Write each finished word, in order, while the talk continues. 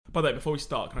By the way, before we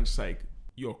start, can I just say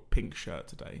your pink shirt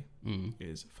today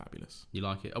is fabulous. You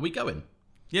like it? Are we going?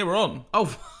 Yeah, we're on.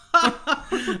 Oh,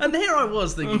 and here I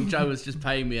was thinking Joe was just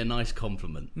paying me a nice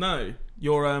compliment. No,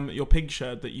 your pink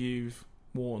shirt that you've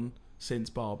worn since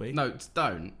Barbie. No,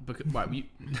 don't. Because, right,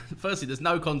 firstly, there's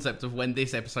no concept of when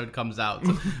this episode comes out.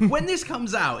 When this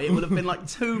comes out, it will have been like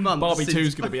 2 months. Barbie since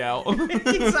 2's going to be out.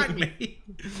 Exactly.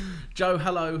 Joe,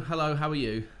 hello. How are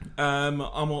you? I'm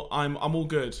all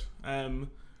good.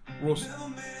 We're also,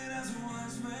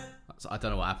 I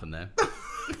don't know what happened there.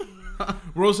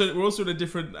 we're also in a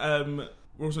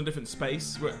different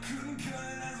space.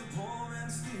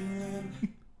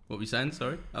 What were you saying?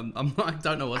 Sorry, I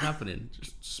don't know what's happening.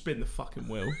 Just spin the fucking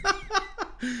wheel.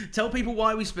 Tell people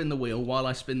why we spin the wheel while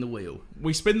I spin the wheel.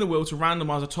 We spin the wheel to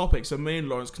randomise a topic so me and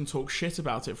Lawrence can talk shit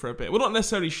about it for a bit. Well, not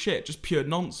necessarily shit, just pure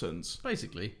nonsense.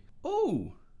 Basically.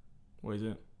 Oh. What is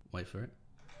it? Wait for it.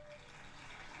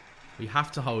 We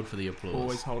have to hold for the applause.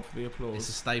 Always hold for the applause. It's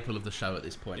a staple of the show at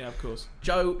this point. Yeah, of course.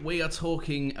 Joe, we are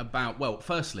talking about... Well,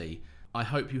 firstly, I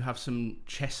hope you have some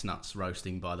chestnuts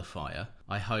roasting by the fire.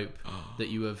 I hope that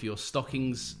you have your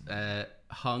stockings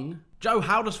hung. Joe,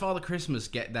 how does Father Christmas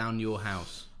get down your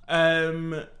house?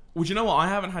 Well, you know what? I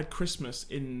haven't had Christmas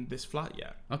in this flat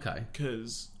yet. Okay.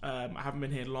 Because I haven't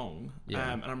been here long.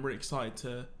 Yeah. And I'm really excited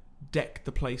to deck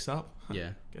the place up. Yeah.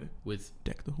 Get it? With...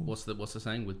 Deck the hall. What's the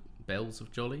saying? With bells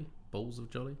of jolly? Balls of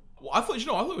jolly? Well, I thought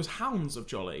it was hounds of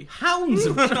jolly. Hounds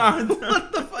of jolly?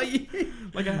 What the fuck?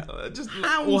 Like just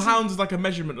Hounds or of- hounds is like a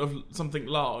measurement of something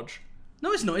large.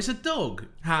 No, it's not. It's a dog.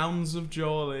 Hounds of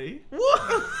jolly. What?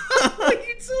 What are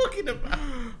you talking about?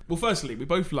 Well, firstly, we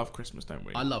both love Christmas, don't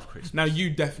we? I love Christmas. Now, you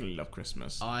definitely love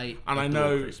Christmas. I I adore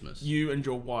know Christmas. you and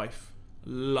your wife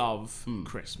love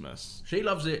Christmas. She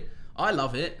loves it. I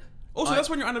love it. Also, that's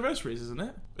when your anniversary is, isn't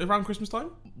it? Around Christmas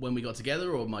time? When we got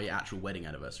together, or my actual wedding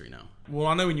anniversary now? Well,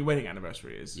 I know when your wedding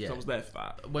anniversary is, 'cause Yeah. I was there for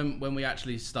that. When we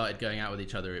actually started going out with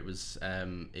each other, it was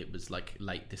like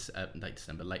late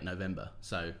December, late November.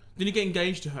 So Did you get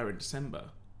engaged to her in December?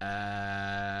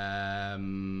 I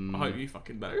I hope you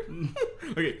fucking know.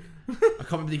 Okay.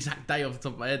 can't remember the exact day off the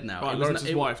top of my head now. Right, It was-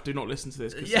 Lawrence's wife, do not listen to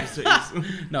this. 'Cause Yeah. it's-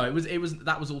 No, it was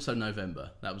that was also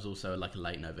November. That was also like a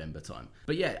late November time.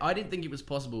 But yeah, I didn't think it was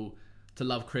possible to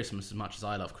love Christmas as much as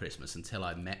I love Christmas until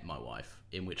I met my wife.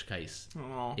 In which case,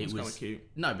 Aw, it that's was kinda cute.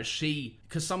 No, but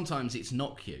because sometimes it's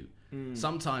not cute.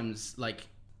 Sometimes like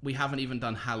we haven't even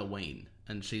done Halloween,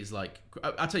 and she's like,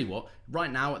 I'll tell you what.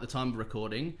 Right now, at the time of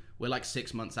recording, we're like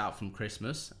 6 months out from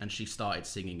Christmas, and she started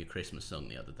singing a Christmas song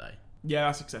the other day. Yeah,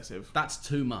 that's excessive. That's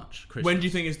too much. Christmas. When do you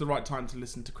think is the right time to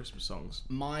listen to Christmas songs?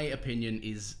 My opinion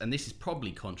is, and this is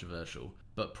probably controversial,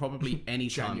 but probably any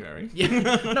time. January.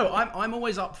 Yeah, no, I'm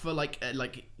always up for like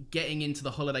getting into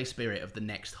the holiday spirit of the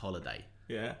next holiday.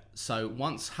 Yeah. So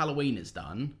once Halloween is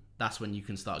done, that's when you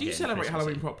can start. Do you getting celebrate Christmassy.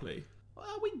 Halloween properly?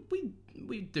 Well,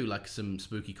 we do like some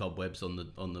spooky cobwebs on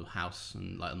the house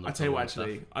and like on the. I tell you what, and stuff.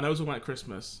 actually, I know it's all about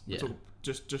Christmas. Yeah.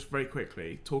 Just very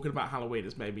quickly, talking about Halloween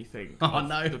has made me think Oh, of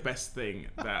no. the best thing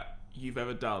that you've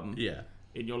ever done Yeah,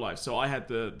 in your life. So I had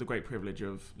the great privilege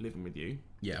of living with you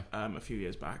yeah, a few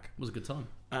years back. it was a good time.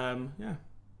 Yeah.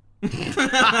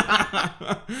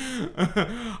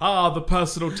 The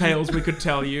personal tales we could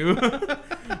tell you. The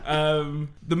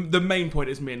main point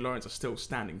is me and Lawrence are still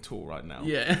standing tall right now.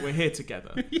 Yeah. We're here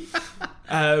together.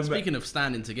 Speaking of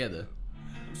standing together,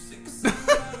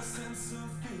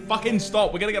 Fucking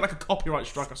stop. We're going to get like a copyright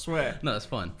strike, I swear. no, that's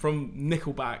fine. From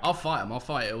Nickelback. I'll fight him. I'll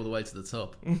fight it all the way to the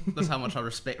top. That's how much I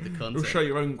respect the You'll content. show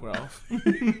your own graph.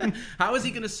 How is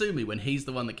he going to sue me when he's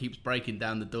the one that keeps breaking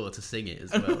down the door to sing it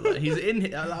as well? Like, he's in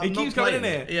here. I'm He not keeps going playing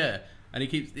in it. Yeah, and he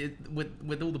keeps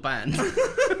with all the band.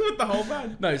 With the whole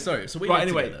band. No, sorry. So we Right, lived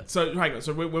anyway, together. so hang on.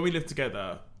 So when we lived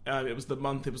together, it was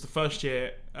the first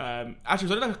year. Actually, it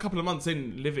was only like a couple of months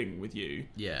in living with you.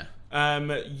 Yeah.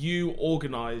 You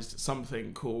organised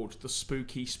something called the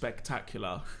Spooky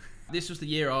Spectacular. This was the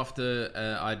year after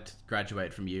I'd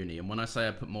graduated from uni, and when I say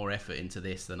I put more effort into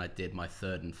this than I did my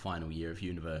third and final year of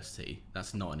university,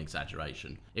 that's not an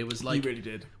exaggeration. It was like You really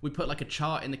did. we put like a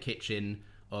chart in the kitchen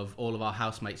of all of our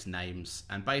housemates' names,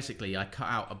 and basically I cut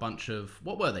out a bunch of,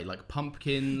 what were they, like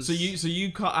pumpkins? So you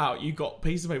got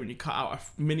pieces of paper and you cut out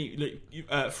a mini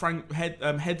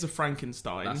heads of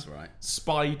Frankenstein. That's right.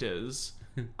 Spiders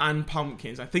and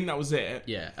pumpkins. I think that was it.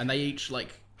 Yeah, and they each like...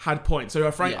 Had points. So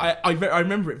Yeah. I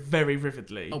remember it very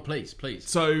vividly. Oh, please, please.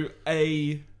 So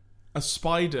a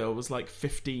spider was like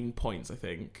 15 points, I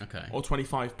think. Okay. Or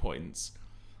 25 points.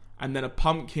 And then a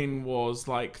pumpkin was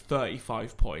like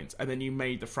 35 points. And then you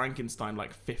made the Frankenstein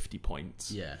like 50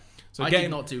 points. Yeah. So I getting,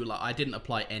 did not do like I didn't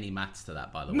apply any maths to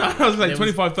that, by the way. No, I was like There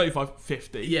 25, 35,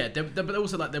 50. Yeah, but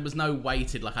also like there was no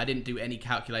weighted. Like I didn't do any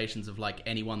calculations of like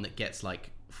anyone that gets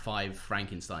like 5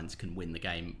 Frankensteins can win the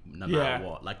game no matter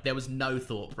what. Like there was no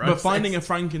thought process. But finding a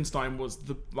Frankenstein was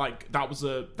that was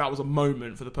a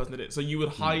moment for the person that did it. So you would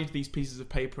hide these pieces of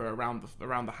paper around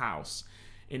the house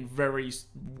in very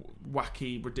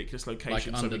wacky, ridiculous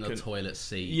locations, like under the toilet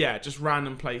seat. Yeah, just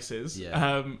random places.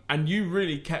 Yeah. And you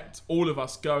really kept all of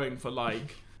us going for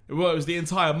like. Well, it was the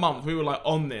entire month. We were like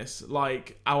on this.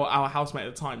 Like our housemate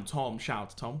at the time, Tom. Shout out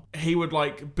to Tom. He would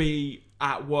like be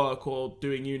at work or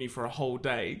doing uni for a whole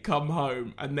day, come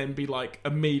home, and then be like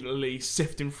immediately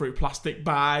sifting through plastic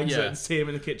bags and see him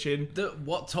in the kitchen.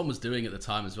 What Tom was doing at the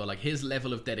time as well, like his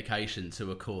level of dedication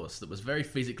to a course that was very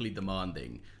physically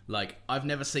demanding. Like I've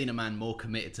never seen a man more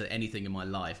committed to anything in my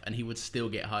life, and he would still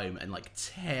get home and like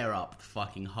tear up the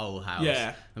fucking whole house.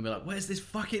 Yeah. And be like, "Where's this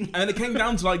fucking?" And then it came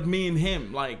down to like me and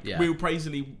him. Like Yeah. we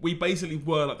basically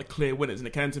were like the clear winners, and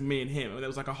it came to me and him. And there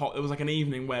was like it was like an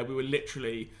evening where we were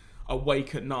literally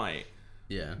awake at night,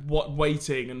 Yeah.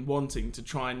 waiting and wanting to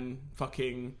try and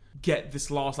fucking get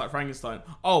this last like Frankenstein.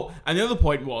 Oh, and the other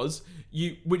point was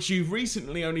which you've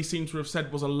recently only seemed to have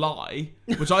said was a lie,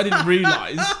 which I didn't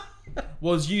realise.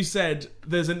 Was you said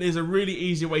there's a really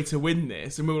easy way to win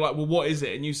this, and we were like, well, what is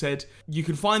it? And you said you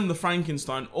can find the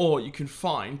Frankenstein, or you can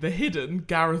find the hidden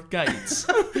Gareth Gates.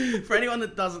 For anyone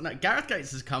that doesn't know, Gareth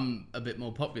Gates has come a bit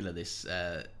more popular this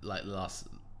like last.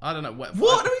 I don't know what.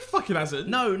 What? No, he fucking hasn't.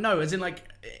 No, as in like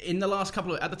in the last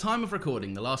couple of at the time of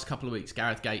recording, the last couple of weeks,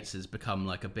 Gareth Gates has become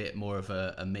like a bit more of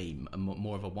a meme,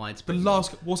 more of a widespread.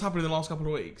 What's happened in the last couple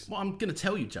of weeks? Well, I'm gonna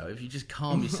tell you, Joe, if you just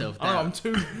calm yourself down.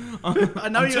 I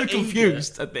know you're too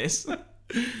confused at this.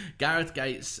 Gareth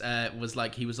Gates was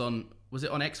like he was on. Was it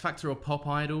on X Factor or Pop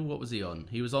Idol? What was he on?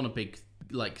 He was on a big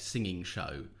like singing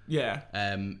show. Yeah.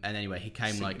 And anyway, he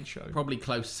came Singing like show. probably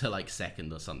close to like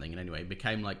second or something. And anyway, he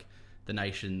became like the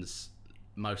nation's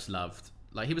most loved.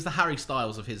 Like he was the Harry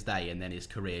Styles of his day, and then his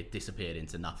career disappeared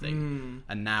into nothing.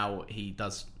 And now he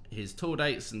does his tour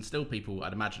dates, and still people,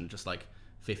 I'd imagine, just like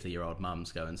 50-year-old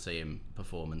mums go and see him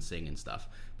perform and sing and stuff.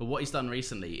 But what he's done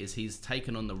recently is he's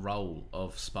taken on the role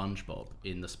of SpongeBob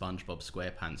in the SpongeBob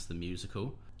SquarePants the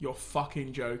musical. You're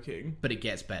fucking joking. But it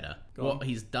gets better. Go What on.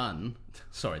 he's done...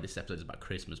 Sorry, this episode is about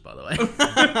Christmas, by the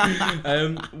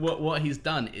way. What he's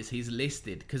done is he's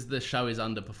listed, because the show is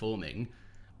underperforming,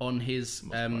 on his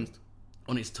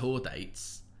tour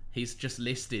dates, he's just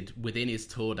listed within his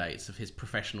tour dates of his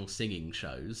professional singing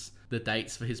shows the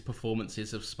dates for his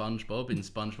performances of SpongeBob in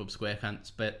SpongeBob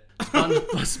SquarePants, but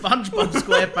SpongeBob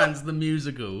SquarePants the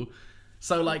musical.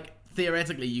 So, like,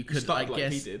 theoretically, you could, I started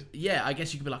guess, like he did. yeah, I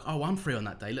guess you could be like, oh, I'm free on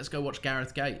that day. Let's go watch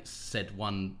Gareth Gates, said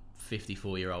one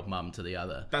 54-year-old mum to the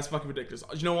other. That's fucking ridiculous.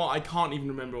 Do you know what? I can't even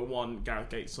remember one Gareth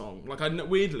Gates song. Like,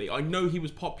 weirdly, I know he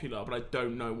was popular, but I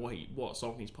don't know what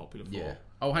song he's popular for. Yeah.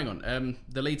 Oh, hang on.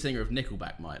 The lead singer of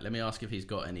Nickelback might. Let me ask if he's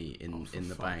got any in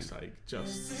the bank. For fuck's sake,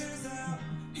 just...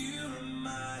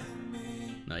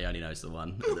 No, he only knows the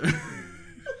one.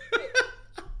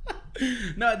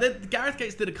 No, Gareth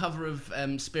Gates did a cover of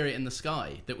Spirit in the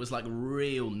Sky that was like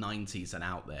real 90s and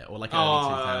out there, or like early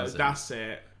 2000s. That's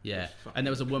it. Yeah, and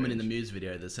there was a woman in the music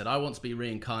video that said, I want to be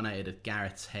reincarnated as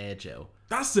Gareth's hair gel.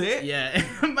 That's it? Yeah,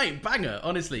 mate, banger,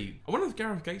 honestly. I wonder if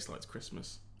Gareth Gates likes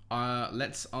Christmas.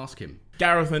 Let's ask him.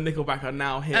 Gareth and Nickelback are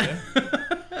now here.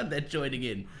 They're joining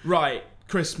in. Right,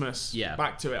 Christmas. Yeah.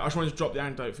 Back to it. I just wanted to drop the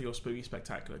anecdote for your Spooky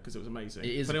Spectacular because it was amazing.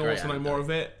 It is if a anyone great wants to know anecdote. more of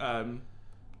it,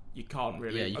 you can't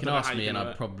really. Yeah, you I can don't know ask how me you and can,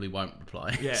 I probably won't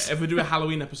reply. Yeah, if we do a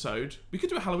Halloween episode, we could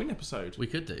do a Halloween episode. We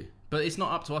could do. But it's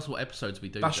not up to us what episodes we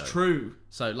do, That's Joe. true.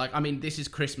 So, like, I mean, this is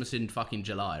Christmas in fucking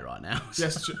July right now. So.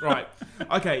 Yes, right.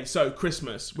 Okay, so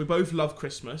Christmas. We both love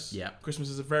Christmas. Yeah. Christmas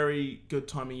is a very good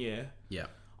time of year. Yeah.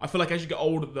 I feel like as you get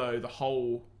older, though, the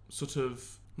whole sort of...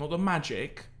 Not the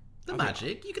magic... The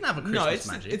magic. You can have a Christmas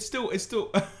magic. It's still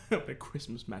a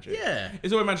Christmas magic. Yeah.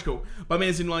 It's always magical. But I mean,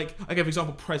 it's in like, okay, for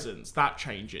example, presents, that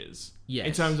changes. Yes.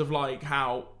 In terms of like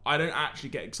how I don't actually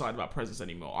get excited about presents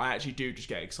anymore. I actually do just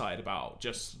get excited about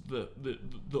just the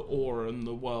aura and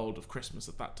the world of Christmas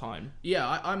at that time.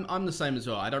 Yeah, I'm the same as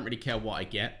well. I don't really care what I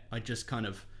get. I just kind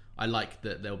of... I like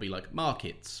that there'll be like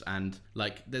markets and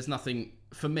like there's nothing...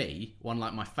 For me, one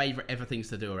like my favourite ever things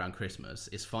to do around Christmas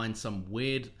is find some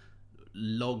weird...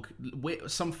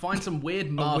 find some weird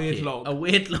market. A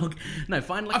weird log. No,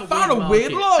 find like I found a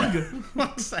weird log! For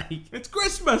fuck's sake. It's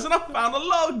Christmas and I found a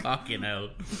log! Fucking hell.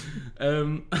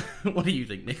 What do you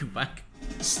think, Nickelback?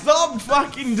 Stop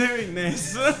fucking doing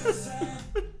this! I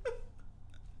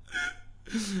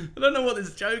don't know what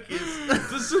this joke is.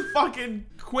 Just fucking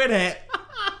quit it.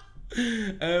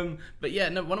 But yeah,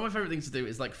 no. One of my favorite things to do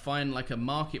is like find like a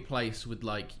marketplace with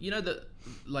like that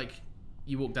like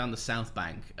you walk down the South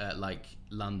Bank at like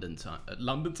London time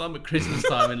at Christmas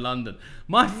time in London.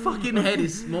 My fucking head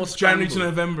is more January scrambled. to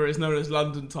November is known as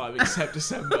London time, except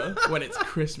December when it's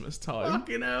Christmas time.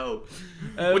 Fucking hell.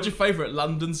 What's your favourite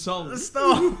London song?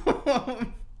 Stop.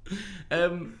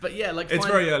 But yeah, like It's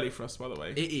very early for us, by the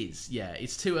way. It is, yeah.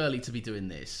 It's too early to be doing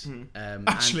this.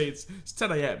 Actually, it's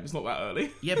 10 a.m. It's not that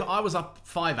early. Yeah, but I was up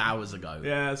 5 hours ago.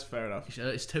 Yeah, that's fair enough.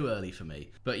 It's too early for me.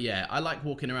 But yeah, I like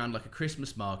walking around like a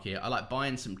Christmas market. I like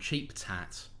buying some cheap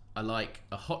tat. I like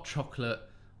a hot chocolate.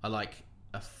 I like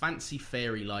a fancy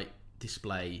fairy light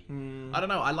display. I don't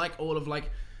know. I like all of like...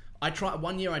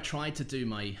 One year I tried to do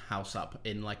my house up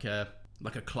in like a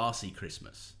classy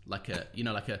Christmas, like a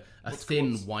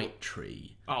thin white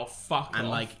tree. Oh, fuck and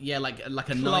off. like a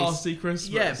Classy nice Christmas.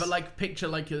 Yeah, but like picture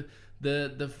like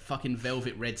the fucking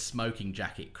velvet red smoking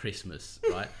jacket Christmas,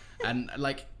 right? And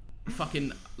like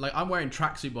fucking like I'm wearing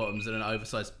tracksuit bottoms and an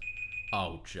oversized.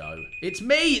 Oh, Joe, it's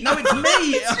me! No, it's me!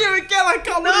 It's you again! I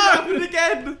can't believe it happened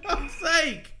again! For fuck's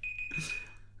sake!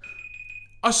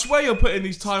 I swear you're putting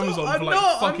these timers on for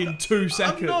like fucking 2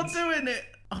 seconds. I'm not doing it.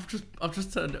 I've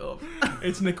just turned it off.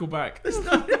 It's Nickelback.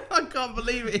 I can't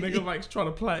believe it. Nickelback's trying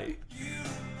to play.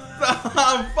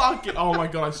 I'm fucking... Oh my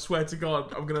god, I swear to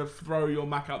god, I'm going to throw your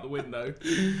Mac out the window.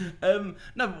 No,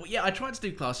 but yeah, I tried to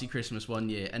do Classy Christmas one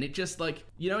year, and it just like,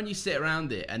 when you sit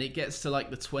around it, and it gets to like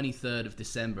the 23rd of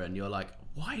December, and you're like,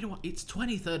 it's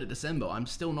 23rd of December, I'm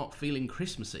still not feeling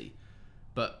Christmassy.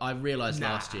 But I realised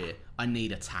last year, I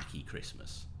need a tacky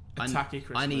Christmas. Tacky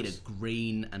Christmas. I need a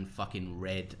green and fucking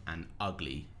red and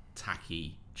ugly,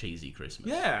 tacky, cheesy Christmas.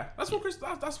 Yeah, that's what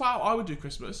that's how I would do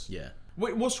Christmas. Yeah.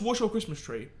 Wait, what's your Christmas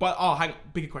tree? But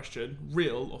bigger question: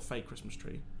 real or fake Christmas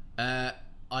tree? I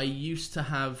used to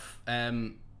have.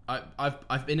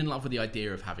 I've been in love with the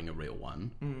idea of having a real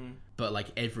one, but like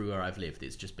everywhere I've lived,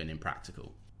 it's just been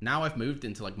impractical. Now I've moved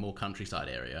into like more countryside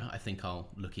area. I think I'll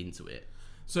look into it.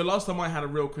 So last time I had a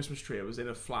real Christmas tree, it was in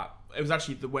a flat. It was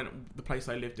actually the place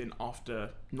I lived in after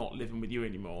not living with you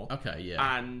anymore. Okay,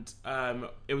 yeah. And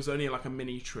it was only like a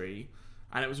mini tree,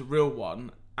 and it was a real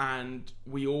one, and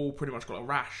we all pretty much got a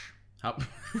rash.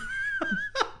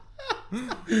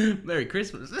 Merry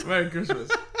Christmas. Merry Christmas.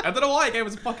 I don't know why it gave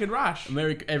us a fucking rash.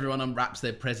 Everyone unwraps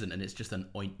their present, and it's just an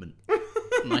ointment.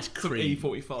 Nice cream.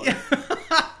 E45.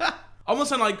 Yeah. I'm not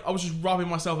saying like I was just rubbing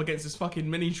myself against this fucking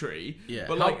mini tree. Yeah.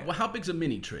 But how big's a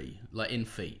mini tree? Like in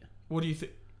feet? What do you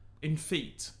think? In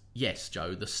feet? Yes,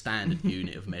 Joe. The standard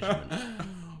unit of measurement.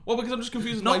 Well, because I'm just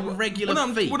confused. As Not why, regular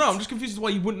feet. I'm just confused as why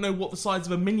you wouldn't know what the size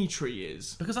of a mini tree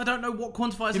is. Because I don't know what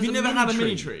quantifies as a mini tree. Have you never had a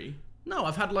mini tree? No,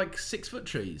 I've had like 6-foot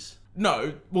trees.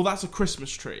 No, well that's a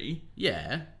Christmas tree.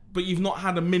 Yeah. But you've not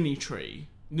had a mini tree.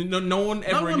 No one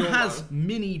ever. No one has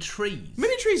mini trees.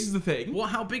 Mini trees is the thing. Well,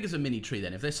 how big is a mini tree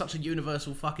then? If there's such a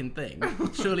universal fucking thing,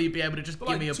 surely you'd be able to just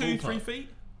give me a ballpark. 2-3 feet.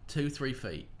 2-3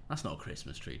 feet. That's not a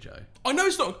Christmas tree, Joe. I know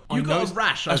it's not. You got a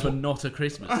rash over not a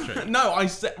Christmas tree. No, I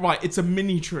said right. It's a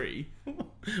mini tree.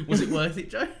 Was it worth it,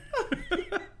 Joe?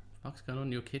 What's going on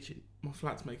in your kitchen? My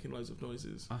flat's making loads of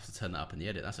noises. I have to turn that up in the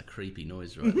edit. That's a creepy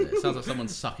noise right there. It sounds like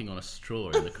someone's sucking on a straw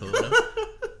in the corner.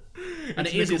 And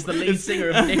it's the lead singer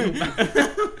of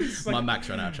Nickelback. My Mac's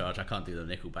run out of charge. I can't do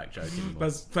the Nickelback joke anymore.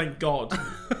 Thank God.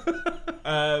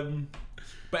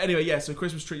 But anyway, yeah. So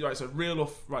Christmas tree, right? So real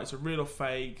or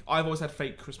fake? I've always had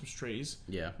fake Christmas trees.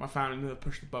 Yeah. My family never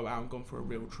pushed the boat out and gone for a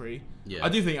real tree. Yeah. I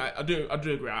do think I do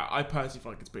agree. I personally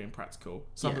feel like it's pretty impractical.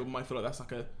 Some people might feel like that's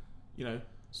like a,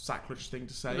 sacrilege thing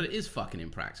to say. But it is fucking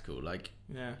impractical. Like,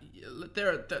 yeah.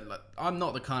 I'm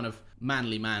not the kind of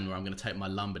manly man where I'm going to take my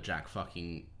lumberjack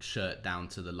fucking shirt down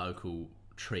to the local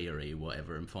treery,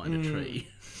 whatever, and find a tree.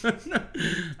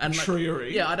 And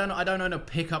treery. Yeah, I don't own a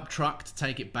pickup truck to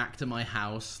take it back to my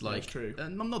house. Like, that's true.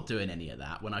 And I'm not doing any of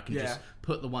that when I can just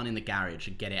put the one in the garage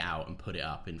and get it out and put it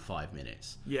up in 5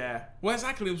 minutes. Yeah. Well,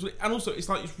 exactly. And also, it's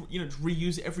like just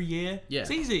reuse it every year. Yeah, it's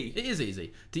easy. It is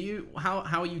easy. Do you? How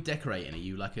are you decorating? Are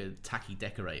you like a tacky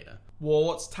decorator? Well,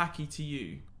 what's tacky to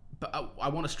you? But I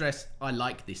want to stress, I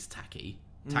like this tacky.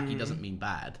 Tacky doesn't mean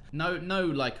bad. No,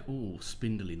 like,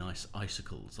 spindly nice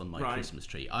icicles on my Christmas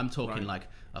tree. I'm talking like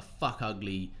a fuck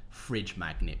ugly fridge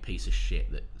magnet piece of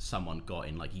shit that someone got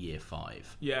in like year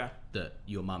 5. Yeah. That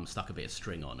your mum stuck a bit of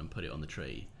string on and put it on the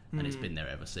tree, and it's been there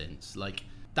ever since. Like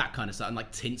that kind of stuff, and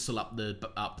like tinsel up the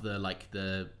like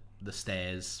the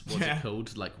stairs. What's it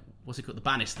called? Like, what's it called? The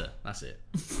banister. That's it.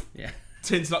 Yeah.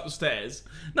 Tinsel up the stairs.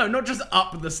 No, not just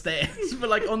up the stairs, but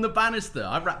like on the banister.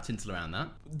 I wrapped tinsel around that.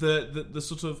 The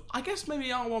sort of, I guess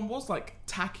maybe our one was like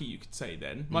tacky, you could say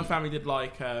then. My family did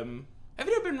like, Have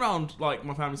you ever been round like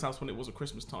my family's house when it was at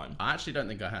Christmas time? I actually don't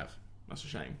think I have. That's a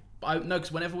shame. No,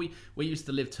 because whenever we used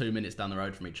to live 2 minutes down the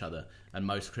road from each other, and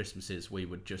most Christmases we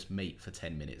would just meet for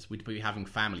 10 minutes. We'd be having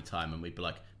family time, and we'd be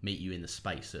like, meet you in the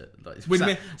space. Like,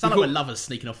 sound like we're lovers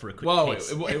sneaking off for a quick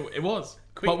kiss. It was.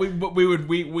 But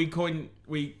we coined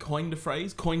a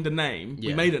phrase, coined a name. Yeah.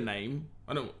 We made a name.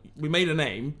 We made a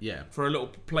name. Yeah. For a little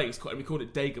place, and we called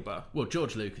it Dagobah. Well,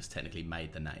 George Lucas technically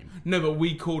made the name. No, but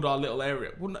we called our little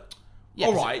area. Well, no, Yeah,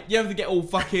 all right, you have to get all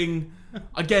fucking.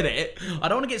 I get it. I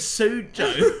don't want to get sued,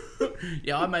 Joe.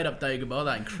 Yeah, I made up Dagobah,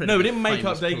 that incredible. No, we didn't make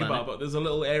up famous Dagobah, planet. but there's a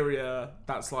little area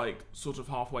that's like sort of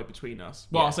halfway between us.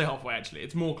 Well, Yeah. I'll say halfway actually.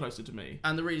 It's more closer to me.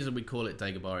 And the reason we call it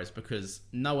Dagobah is because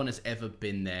no one has ever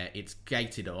been there. It's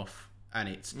gated off, and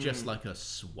it's just like a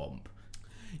swamp.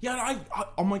 Yeah,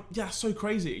 I'm like, yeah, so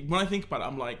crazy. When I think about it,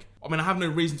 I'm like, I mean, I have no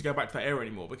reason to go back to that area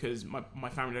anymore because my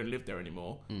family don't live there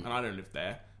anymore, and I don't live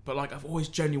there. But like, I've always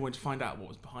genuinely wanted to find out what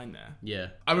was behind there. Yeah.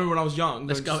 I remember when I was young.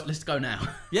 Let's go now.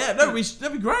 Yeah, no,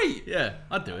 that'd be great. Yeah,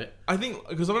 I'd do it. I think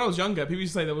because when I was younger, people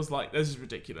used to say there was like, this is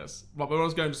ridiculous. But when I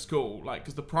was going to school, like,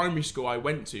 because the primary school I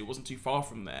went to wasn't too far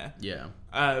from there. Yeah.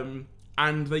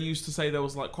 And they used to say there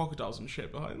was like crocodiles and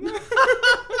shit behind there.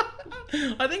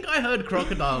 I think I heard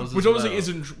crocodiles, which as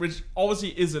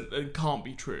obviously isn't and can't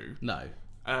be true. No.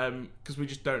 Because we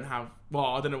just don't have. Well,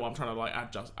 I don't know why I'm trying to like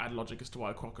add logic as to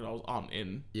why crocodiles aren't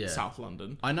in South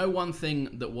London. I know one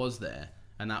thing that was there,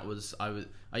 and that was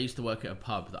I used to work at a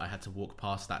pub that I had to walk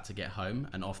past that to get home,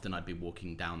 and often I'd be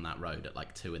walking down that road at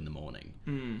like 2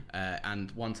 a.m.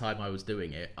 And one time I was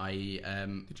doing it,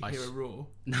 Did you hear a roar?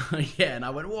 No, yeah, and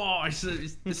I went, "Whoa!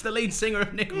 It's the lead singer of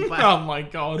Nickelback." Oh my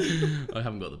god! I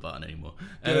haven't got the button anymore.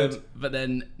 Good. But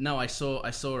then no, I saw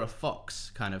a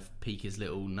fox kind of peek his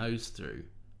little nose through.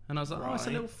 And I was like, oh, it's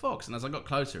a little fox. And as I got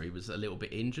closer, he was a little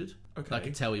bit injured. Okay. I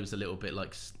could tell he was a little bit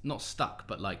like, not stuck,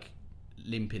 but like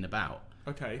limping about.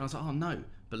 Okay. And I was like, oh no.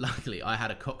 But luckily, I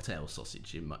had a cocktail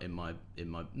sausage in my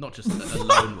not just a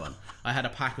lone one. I had a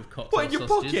pack of cocktail What, in your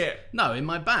sausages. pocket? No, in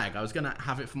my bag. I was going to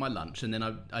have it for my lunch, and then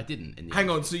I didn't. In the Hang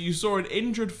end. on. So you saw an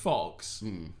injured fox,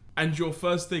 and your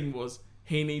first thing was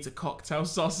he needs a cocktail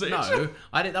sausage. No,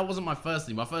 I didn't. That wasn't my first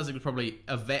thing. My first thing was probably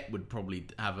a vet would probably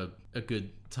have a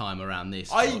good time around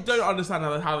this. I don't understand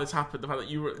how this happened. The fact that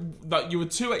you were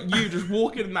just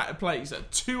walking in that place at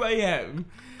 2 a.m.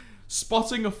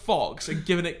 spotting a fox and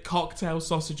giving it cocktail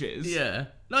sausages. Yeah.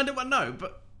 No, I don't know,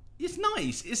 but it's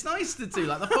nice. It's nice to do.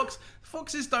 Like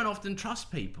foxes don't often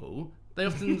trust people. They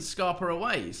often scarper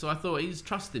away. So I thought he's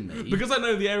trusting me. Because I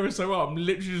know the area so well, I'm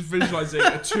literally just visualising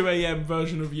a 2 a.m.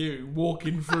 version of you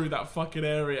walking through that fucking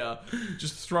area,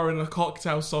 just throwing a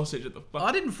cocktail sausage at the fuck.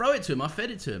 I didn't throw it to him. I fed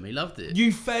it to him. He loved it.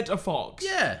 You fed a fox?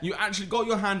 Yeah. You actually got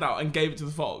your hand out and gave it to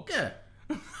the fox? Yeah.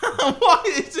 Why?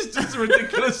 This is just a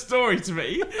ridiculous story to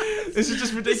me. This is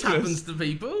just ridiculous. This happens to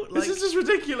people. This is just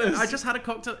ridiculous. I just had a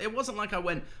cocktail. It wasn't like I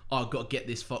went, oh, I've got to get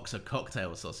this fox a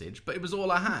cocktail sausage. But it was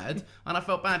all I had. And I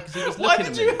felt bad because he was Why looking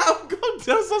at did me. you have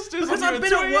cocktail sausages? Because when I'd you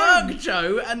been were 2 at a.m.? work,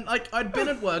 Joe, and like I'd been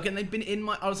at work, and they'd been in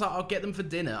my. I was like, I'll get them for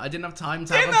dinner. I didn't have time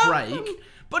to have a Dinner? break.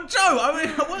 But Joe, I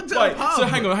worked at Right, a pub. so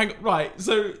hang on. Right,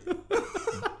 so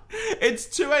it's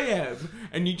 2 a.m.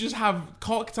 and you just have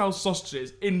cocktail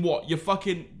sausages in what? Your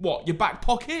back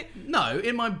pocket? No,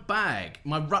 in my bag,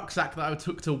 my rucksack that I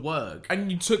took to work. And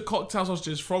you took cocktail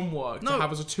sausages from work No. to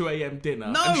have as a 2 a.m. dinner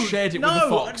No, and shared it with no, a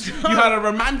fox. no. You had a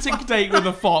romantic date with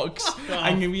a fox off.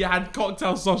 and you had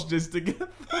cocktail sausages together.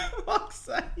 Fuck's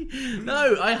sake.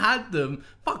 No, I had them.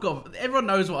 Fuck off. Everyone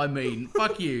knows what I mean.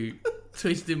 Fuck you.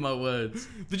 Twisting my words.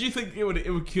 Did you think it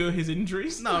would cure his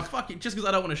injuries? No, fuck it. Just because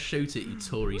I don't want to shoot it, you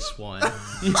Tory swine.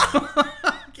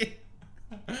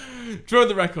 For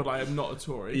the record, I am not a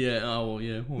Tory. Yeah, oh, well,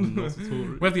 yeah. Well, I'm not a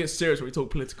Tory. We have to get serious when we talk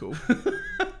political.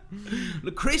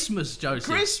 Look, Christmas, Joseph.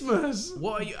 Christmas!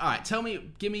 What are you? All right,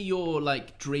 give me your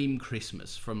like dream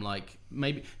Christmas from like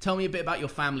maybe. Tell me a bit about your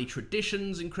family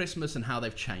traditions in Christmas and how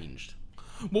they've changed.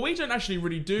 Well, we don't actually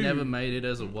really do. Never made it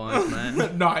as a wise man.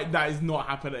 No, that is not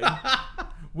happening.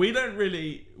 we don't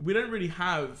really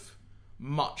have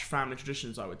much family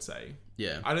traditions, I would say.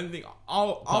 Yeah. I don't think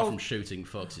Apart from shooting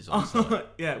foxes on site.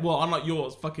 Yeah, well, unlike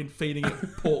yours, fucking feeding it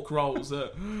pork rolls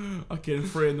at fucking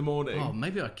 3 in the morning. Oh,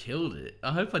 maybe I killed it.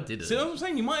 I hope I didn't. See what I'm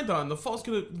saying? You might have done. The fox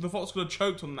could have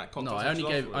choked on that cocktail.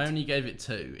 No, I only gave it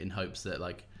 2 in hopes that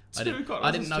like I Two didn't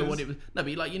cocktail know what it was. No,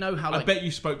 but like you know how like I bet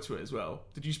you spoke to it as well.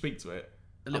 Did you speak to it?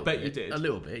 I bet you did. A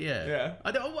little bit, yeah. Yeah.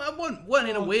 I weren't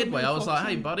in a weird come way. here, I was like,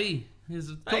 Foxy. hey buddy, here's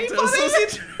a Hey, cocktail buddy.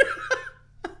 sausage.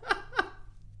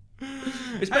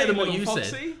 It's better Hey, than what little you foxy.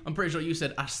 said. I'm pretty sure you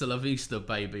said hasta la vista,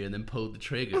 baby, and then pulled the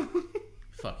trigger.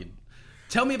 Fucking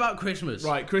Tell me about Christmas.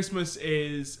 Right, Christmas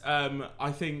is,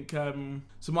 I think,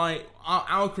 so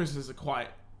our Christmas are quite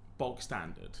bog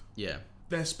standard. Yeah.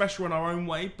 They're special in our own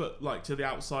way, but like to the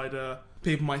outsider,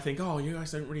 people might think, oh, you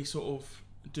guys don't really sort of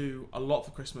do a lot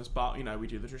for Christmas, but you know, we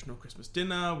do the traditional Christmas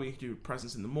dinner, we do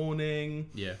presents in the morning.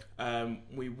 Yeah.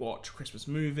 We watch Christmas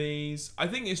movies. I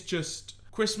think it's just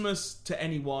Christmas to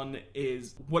anyone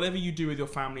is whatever you do with your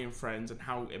family and friends and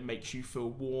how it makes you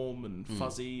feel warm and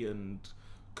fuzzy and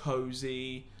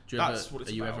cozy. That's what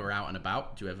it's about. Are you ever out and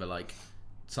about? Do you ever like?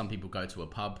 Some people go to a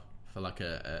pub for like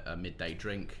a midday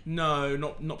drink. No,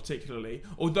 not particularly.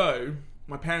 Although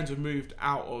my parents have moved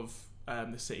out of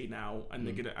the city now, and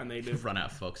they live. They've run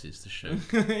out of foxes to shoot.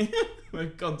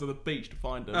 They've gone to the beach to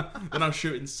find them. They're now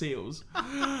shooting seals.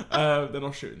 They're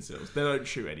not shooting seals. They don't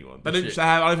shoot anyone. I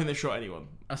don't think they shot anyone.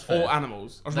 That's fair. Or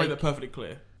animals. I've made that perfectly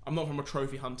clear. I'm not from a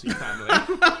trophy hunting family.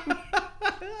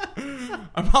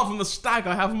 Apart from the stag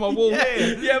I have on my wall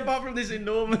here. Yeah, apart from this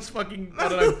enormous fucking, I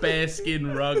don't know,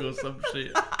 bearskin rug or some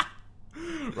shit.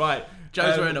 Right.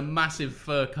 Joe's wearing a massive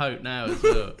fur coat now as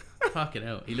well. Fucking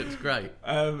hell, he looks great.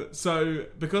 So,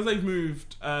 because they've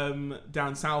moved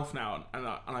down south now, and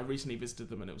I recently visited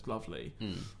them and it was lovely,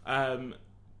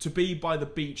 to be by the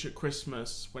beach at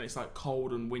Christmas when it's like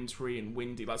cold and wintry and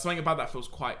windy, like something about that feels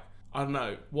quite... I don't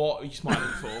know. What are you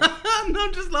smiling for? No,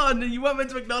 I'm just laughing. You weren't meant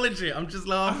to acknowledge it. I'm just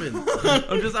laughing.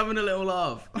 I'm just having a little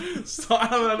laugh. Stop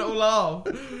having a little laugh.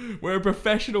 We're a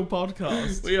professional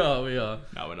podcast. We are.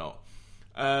 No, we're not.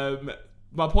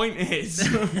 My point is...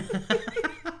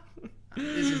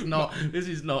 This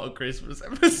is not a Christmas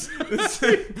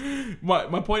episode.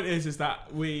 My point is that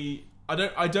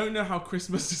I don't know how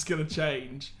Christmas is going to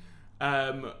change.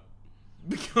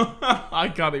 Because I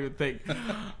can't even think.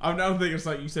 I'm now thinking it's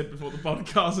like you said before the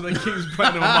podcast, and it keeps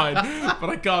playing in my mind, but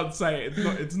I can't say it.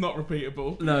 It's not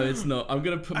repeatable. No, it's not. I'm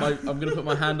gonna put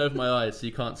my hand over my eyes so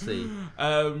you can't see.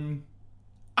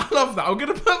 I love that. I'm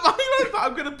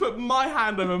gonna put my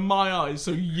hand over my eyes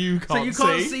so you can't see. So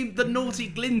you can't see the naughty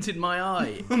glint in my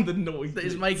eye. The naughty that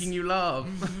is making you laugh.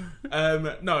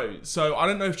 No. So I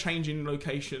don't know if changing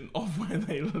location of where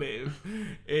they live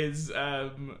is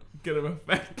gonna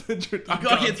affect the. You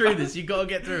gotta get through this. You gotta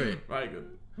get through it. Right,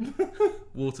 good.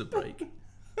 Water break.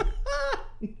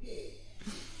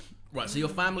 Right. So your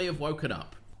family have woken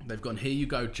up. They've gone. Here you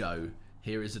go, Joe.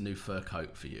 Here is a new fur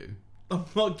coat for you. I'm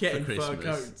not getting fur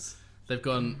coats. They've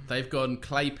gone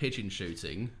clay pigeon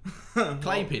shooting.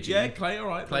 Clay pigeon. Yeah, clay,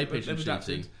 alright. Clay pigeon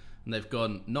shooting. And they've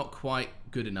gone not quite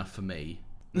good enough for me.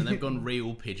 And they've gone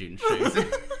real pigeon shooting.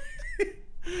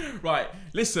 Right,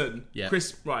 listen. Yeah.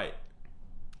 Crisp. Like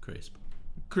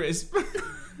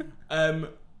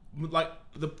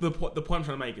the point I'm trying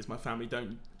to make is my family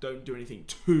don't do anything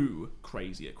too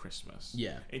crazy at Christmas.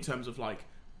 Yeah. In terms of like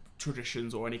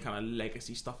traditions or any kind of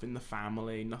legacy stuff in the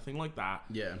family, nothing like that.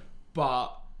 Yeah.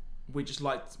 But we just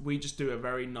do a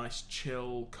very nice,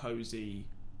 chill, cozy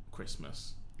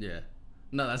Christmas. Yeah.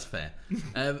 No, that's fair.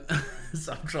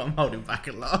 So I'm holding back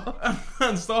a laugh.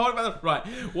 Right.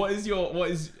 What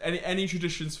is any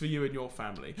traditions for you and your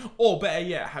family? Or better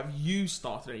yet, have you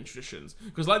started any traditions?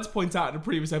 Because I'd like to point out in a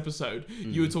previous episode,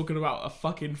 you were talking about a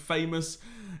fucking famous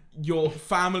your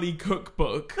family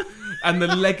cookbook and the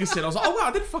legacy. And I was like, oh wow,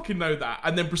 I didn't fucking know that.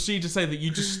 And then proceed to say that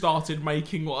you just started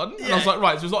making one. And I was like,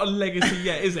 right, so it's not a legacy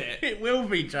yet, is it? It will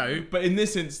be, Joe. But in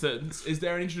this instance, is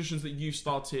there any traditions that you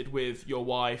started with your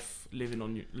wife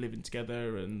living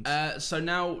together? And so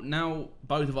now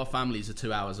both of our families are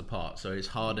 2 hours apart, so it's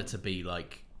harder to be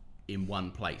like in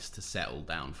one place to settle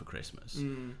down for Christmas.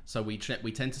 So we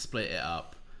tend to split it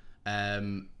up.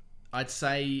 I'd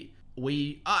say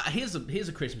here's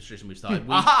a Christmas tradition we've started.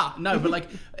 No, but like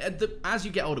as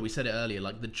you get older, we said it earlier,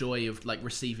 like the joy of like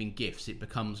receiving gifts, it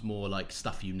becomes more like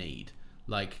stuff you need.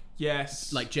 Like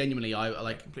yes, like genuinely, I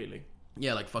like completely.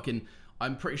 Yeah, like fucking.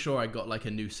 I'm pretty sure I got like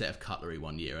a new set of cutlery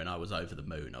one year, and I was over the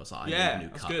moon. I was like, I need a new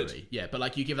cutlery. Good. Yeah, but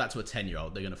like you give that to a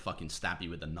 10-year-old, they're gonna fucking stab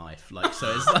you with a knife. Like,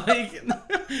 so it's like,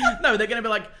 no, they're gonna be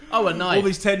like, oh, a knife. All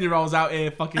these 10-year-olds out here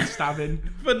fucking stabbing.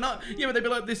 But they'd be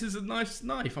like, this is a nice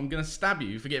knife. I'm gonna stab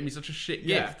you for getting me such a shit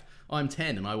gift. I'm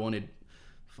 10 and I wanted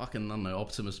fucking, I don't know,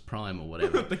 Optimus Prime or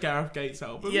whatever. The Gareth Gates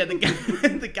album. Yeah,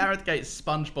 the Gareth Gates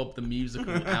SpongeBob the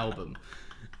Musical album.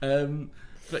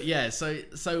 But yeah,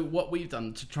 so what we've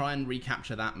done to try and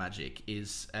recapture that magic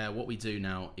is what we do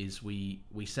now is we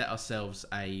set ourselves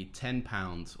a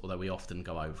 £10, although we often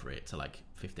go over it to like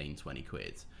 15, 20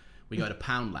 quid. We go to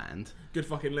Poundland. Good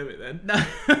fucking limit then. No.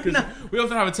 We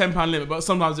often have a £10 limit, but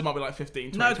sometimes it might be like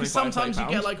 15, 20, no, because sometimes you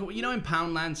get like, you know, in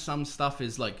Poundland some stuff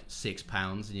is like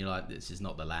 £6 and you're like, this is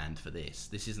not the land for this.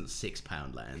 This isn't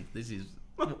 £6 land. This is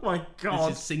Oh my This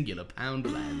god. is singular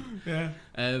Poundland. Yeah.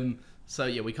 So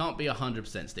yeah, we can't be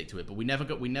 100% stick to it, but we never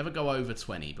go over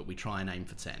 20, but we try and aim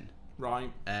for 10.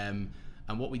 Right. And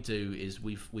what we do is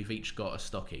we've each got a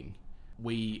stocking.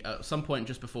 We at some point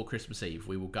just before Christmas Eve,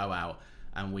 we will go out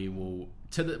and we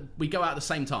go out at the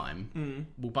same time.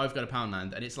 We'll both go to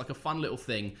Poundland, and it's like a fun little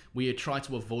thing. We try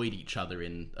to avoid each other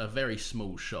in a very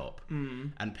small shop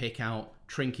and pick out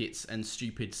trinkets and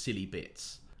stupid silly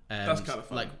bits. That's kind of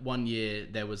fun. Like one year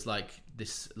there was like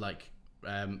this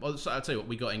well, so I'll tell you what,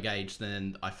 we got engaged,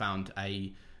 and I found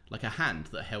a hand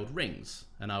that held rings,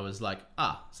 and I was like,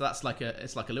 so that's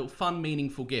it's like a little fun,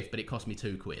 meaningful gift, but it cost me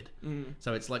 £2.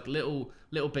 So it's like little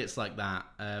bits like that.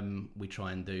 We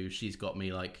try and do. She's got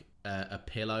me like a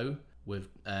pillow with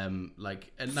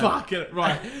Fuck it.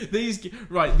 Right.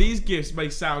 These gifts may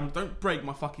sound. Don't break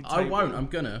my fucking table. I won't. I'm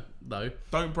gonna though.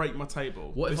 Don't break my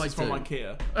table. What if this I is from do?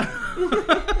 IKEA.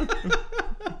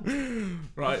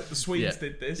 Right, the Swedes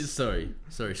did this.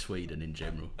 Sorry, Sweden in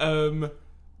general.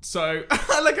 So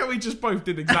I like how we just both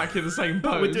did exactly the same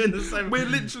pose. We're doing the same. We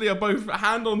literally are both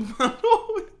hand on.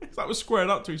 It's like we're squaring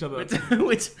up to each other.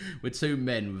 We're two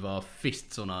men with our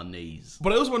fists on our knees.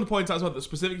 But I also want to point out as well that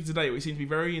specifically today we seem to be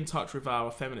very in touch with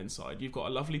our feminine side. You've got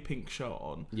a lovely pink shirt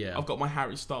on. Yeah. I've got my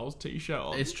Harry Styles t-shirt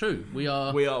on. It's true. We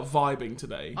are vibing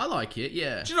today. I like it.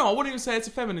 Yeah. Do you know? I wouldn't even say it's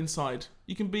a feminine side.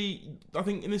 You can be. I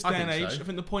think in this day and think age, so. I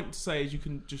think the point to say is you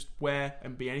can just wear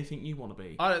and be anything you want to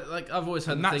be. I've always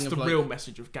had And the that's thing the of like, real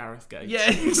message of Gareth Gates.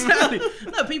 Yeah, exactly.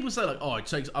 No, people say like, oh, it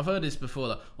takes. I've heard this before.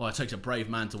 Like, oh, it takes a brave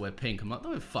man to wear pink. I'm like,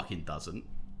 no, it fucking doesn't.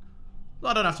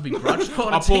 I don't have to be grudged. Put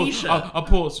on a t-shirt. I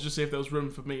paused to just see if there was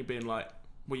room for me being like,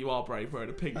 well, you are brave wearing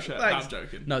a pink shirt. No, I'm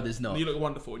joking. No, there's not. You look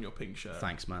wonderful in your pink shirt.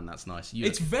 Thanks, man. That's nice.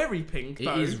 It's very pink,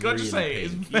 though. It is Can I just say really it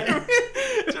is pink. very...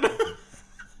 Do you know-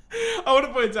 I want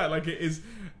to point out, like, it is...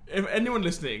 If anyone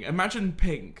listening, imagine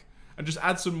pink and just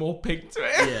add some more pink to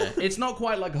it. Yeah, it's not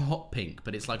quite like a hot pink,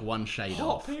 but it's like one shade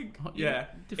Hot off. pink? Hot- Yeah.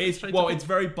 different It's, shades well, of it's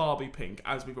very Barbie pink,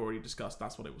 as we've already discussed.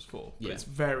 That's what it was for. But Yeah. it's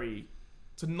very...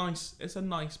 It's a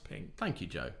nice pink. Thank you,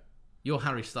 Joe. Your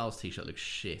Harry Styles t-shirt looks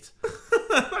shit.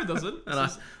 No, it doesn't.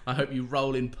 And I hope you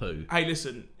roll in poo. Hey,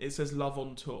 listen, it says love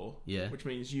on tour. Yeah. Which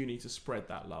means you need to spread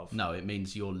that love. No, it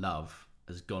means your love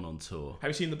has gone on tour. Have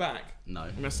you seen the back? No. I'm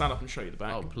going to stand up and show you the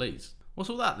back. Oh, please. What's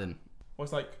all that then? Well,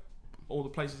 it's like all the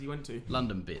places you went to.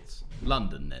 London bits.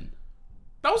 London then.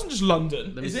 That wasn't just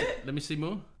London, Let me is see, it? Let me see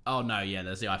more. Oh no, yeah,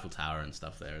 there's the Eiffel Tower and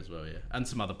stuff there as well, yeah. And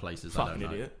some other places I Fucking don't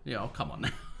know. idiot. Yeah, oh come on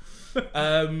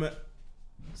now.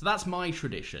 So that's my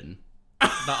tradition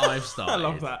that I've started. I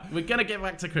love that. We're gonna get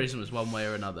back to Christmas one way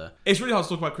or another. It's really hard to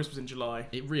talk about Christmas in July.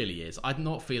 It really is. I'm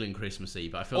not feeling Christmassy,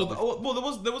 but I feel like Well,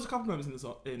 there was a couple moments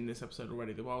in this episode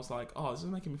already where I was like, oh, this is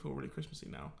making me feel really Christmassy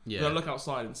now. Yeah. But I look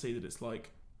outside and see that it's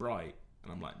like bright,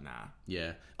 and I'm like, nah.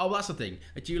 yeah. Oh, that's the thing.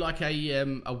 Do you like a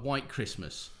white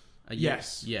Christmas?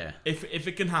 Yes. Yeah. If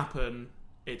it can happen,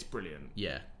 it's brilliant.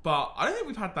 Yeah. But I don't think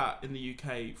we've had that in the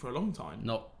UK for a long time.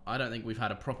 I don't think we've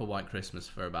had a proper white Christmas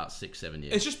for about 6-7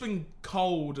 years. It's just been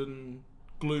cold and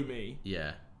gloomy,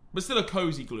 Yeah. but still a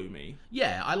cozy gloomy.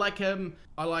 Yeah, I like kind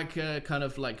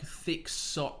of like thick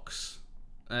socks.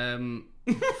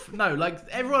 No, like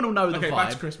everyone will know the Okay, vibe. back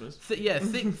to Christmas. Thick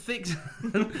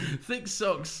thick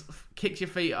socks. Kick your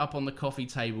feet up on the coffee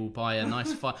table by a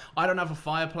nice fire. I don't have a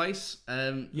fireplace.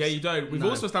 Yeah, you don't. We've No.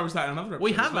 also established that in another episode.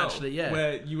 We have as well, actually, yeah.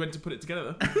 Where you went to put it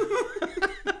together.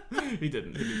 He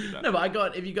didn't do that. No, but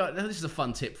this is a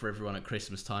fun tip for everyone at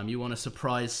Christmas time. You want to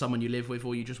surprise someone you live with,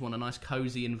 or you just want a nice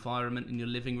cozy environment in your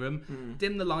living room.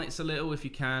 Dim the lights a little if you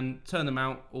can. Turn them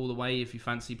out all the way if you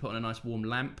fancy putting a nice warm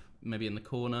lamp, maybe in the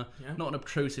corner. Yeah. Not an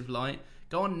obtrusive light.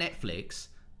 Go on Netflix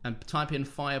and type in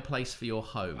fireplace for your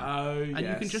home. Oh, And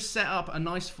you can just set up a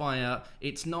nice fire.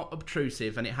 It's not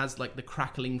obtrusive, and it has like the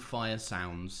crackling fire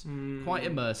sounds. Quite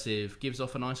immersive, gives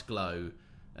off a nice glow.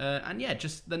 And yeah,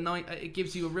 just the night, it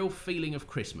gives you a real feeling of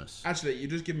Christmas. Actually, you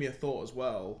just give me a thought as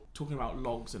well. Talking about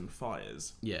logs and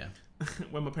fires. Yeah.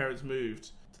 When my parents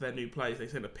moved to their new place, they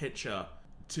sent a picture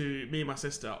to me and my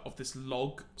sister of this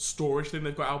log storage thing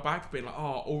they've got out back, being like,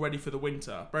 oh, all ready for the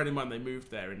winter. Bearing in mind they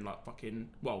moved there in like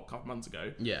a couple months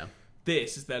ago. Yeah.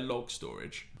 This is their log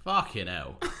storage. Fucking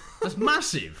hell. That's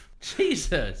massive.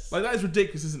 Jesus. Like, that is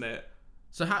ridiculous, isn't it?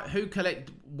 So who collect,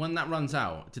 when that runs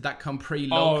out, did that come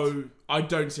pre-logged? Oh, I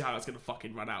don't see how that's going to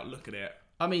fucking run out. Look at it.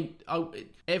 I mean,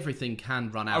 everything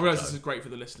can run out. I realise though. this is great for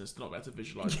the listeners to not be able to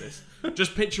visualise this.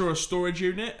 Just picture a storage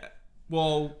unit.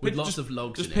 Well, With lots of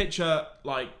logs Just in it. picture,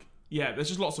 like, yeah, there's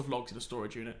just lots of logs in a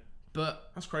storage unit.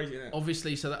 But That's crazy, isn't it?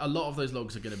 obviously, so that a lot of those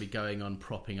logs are going to be going on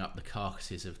propping up the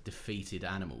carcasses of defeated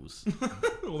animals.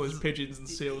 All those pigeons and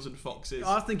seals and foxes.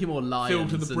 I was thinking more lions Filled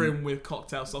to the brim with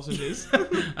cocktail sausages.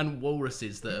 and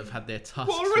walruses that have had their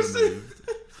tusks Walruses! removed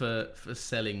for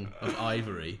selling of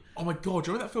ivory. Oh my god,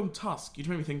 do you remember that film Tusk? You just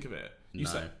made me think of it. You No,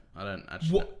 said, I don't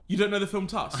actually. what? You don't know the film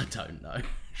Tusk? I don't know.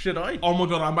 Should I? Oh my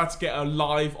god, I'm about to get a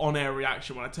live on-air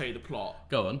reaction when I tell you the plot.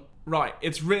 Go on. Right,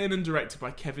 it's written and directed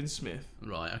by Kevin Smith.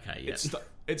 Right. Okay. Yeah.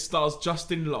 It stars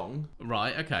Justin Long.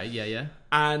 Right. Okay. Yeah. Yeah.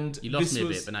 And You lost me a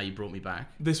bit, but now you brought me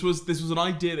back. This was an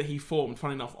idea that he formed,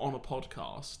 funny enough, on a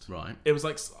podcast. Right. It was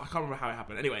like, I can't remember how it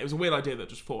happened. Anyway, it was a weird idea that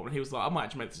just formed, and he was like, I might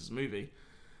actually make this as a movie.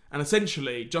 And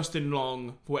essentially, Justin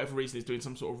Long, for whatever reason, is doing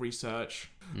some sort of research.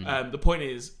 The point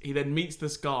is, he then meets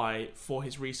this guy for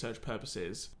his research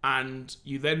purposes, and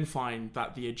you then find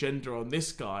that the agenda on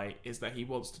this guy is that he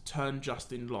wants to turn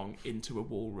Justin Long into a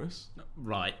walrus.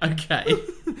 Right. Okay.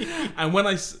 And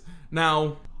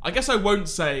now, I guess I won't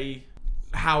say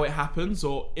how it happens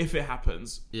or if it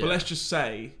happens, Yeah. but let's just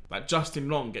say that Justin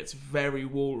Long gets very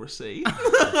walrusy.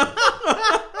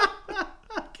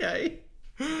 Okay.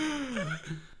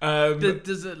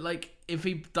 Does it, like, if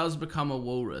he does become a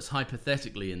walrus,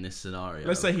 hypothetically in this scenario?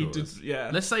 Let's say of he course. did, yeah.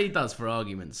 Let's say he does, for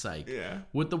argument's sake. Yeah.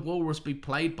 Would the walrus be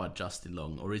played by Justin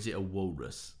Long, or is it a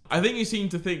walrus? I think you seem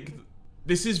to think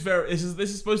this is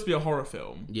supposed to be a horror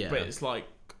film, Yeah. but it's like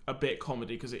a bit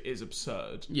comedy because it is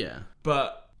absurd. Yeah.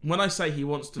 But when I say he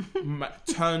wants to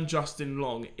turn Justin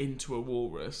Long into a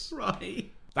walrus,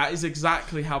 Right. that is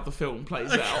exactly how the film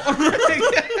plays out.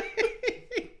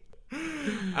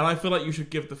 And I feel like you should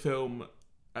give the film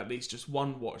at least just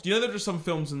one watch. You know, there are just some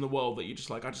films in the world that you just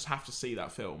like, I just have to see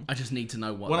that film. I just need to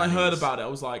know what. When I that heard is. about it, I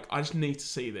was like, I just need to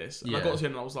see this. And I Yeah. got to the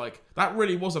end and I was like, that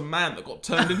really was a man that got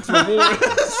turned into a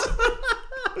walrus.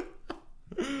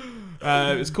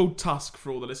 It's called Tusk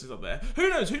for all the listeners up there. Who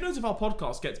knows? Who knows if our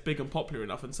podcast gets big and popular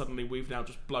enough and suddenly we've now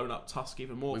just blown up Tusk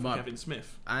even more for might. Kevin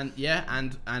Smith. And yeah,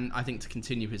 and I think to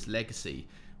continue his legacy,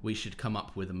 we should come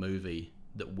up with a movie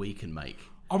that we can make.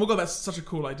 Oh my god, that's such a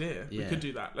cool idea. We Yeah. could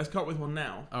do that. Let's come up with one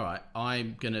now. All right,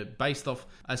 I'm gonna based off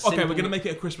a Okay, simple... we're going to make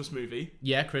it a Christmas movie.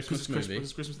 Yeah, Christmas Because movie.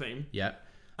 it's Christmas theme. Yeah.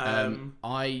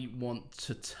 I want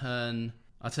to turn.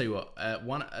 I'll tell you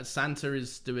what. Santa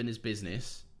is doing his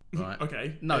business. Right.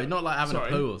 Okay. No, not like having Sorry.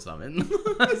 a poo or something.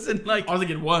 As in, like. I was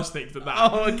thinking worse things than that.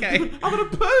 Oh, okay. I'm gonna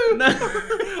poo. No.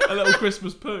 A little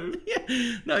Christmas poo. Yeah.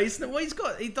 No, he's not. Well,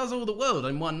 he does all the world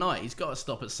in one night. He's got to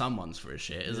stop at someone's for his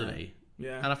shit, isn't he?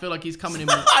 Yeah. And I feel like he's coming in.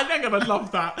 I think I'm gonna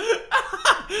love that.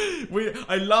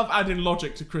 I love adding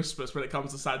logic to Christmas when it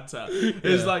comes to Santa.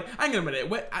 It's like, hang on a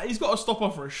minute, he's got to stop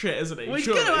off for a shit, isn't he? Well, he's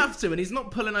Surely. going to have to, and he's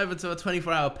not pulling over to a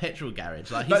 24-hour petrol garage.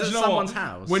 Like, he's But at you know someone's what?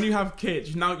 house. When you have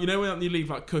kids, when you leave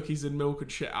like cookies and milk and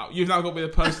shit out, you've now got to be the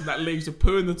person that leaves a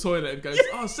poo in the toilet and goes,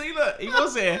 oh, see, look, he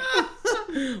was here.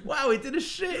 Wow, he did a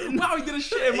shit. Wow, he did a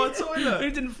shit in my toilet. He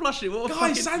didn't flush it. What a Guys,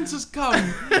 fucking... Santa's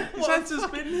come. Santa's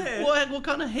been here. What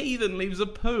kind of heathen leaves a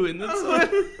poo in the toilet?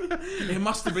 It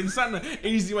must have been Santa.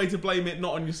 Easy way to blame it,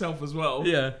 not on yourself as well.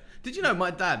 Yeah. Did you know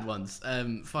my dad once,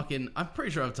 I'm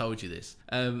pretty sure I've told you this,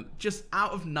 just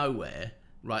out of nowhere,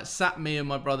 right, sat me and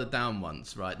my brother down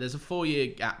once, right? There's a 4-year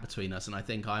gap between us, and I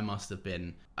think I must have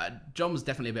been, John was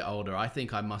definitely a bit older. I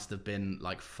think I must have been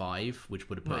like 5, which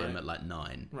would have put him Right. at like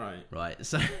 9. Right. Right.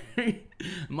 So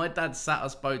my dad sat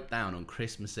us both down on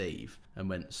Christmas Eve and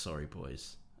went, sorry,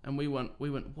 boys. And we went,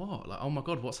 what? Like, oh my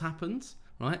God, what's happened?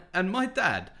 Right. And my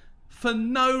dad, for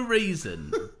no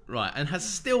reason, right, and has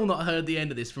still not heard the end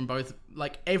of this from both,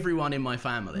 like, everyone in my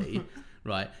family,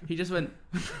 right, he just went,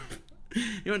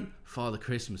 Father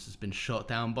Christmas has been shot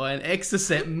down by an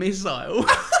Exocet missile.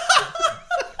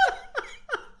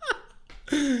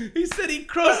 He said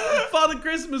Father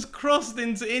Christmas crossed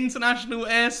into international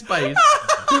airspace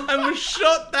and was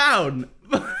shot down.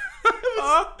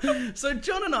 So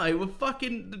John and I were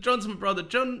John's my brother,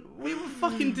 John, we were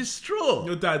fucking distraught.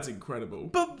 Your dad's incredible.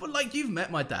 But like, you've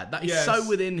met my dad. That is Yes. so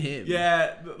within him.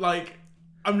 Yeah, like,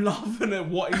 I'm laughing at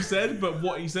what he said, but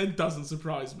what he said doesn't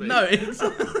surprise me. No, it's...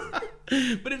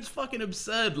 But it's fucking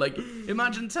absurd. Like,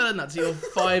 imagine telling that to your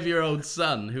 5-year-old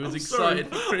son who was excited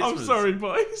for Christmas. I'm sorry,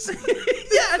 boys.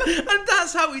 Yeah, and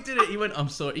that's how he did it. He went, I'm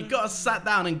sorry. He got us sat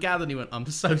down and gathered and he went, I'm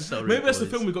so sorry, Maybe that's the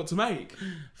boys." film we got to make.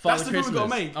 Father That's the film we got to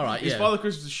Christmas. make. All right, Is yeah. Father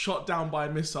Christmas is shot down by a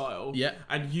missile. Yeah.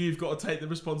 And you've got to take the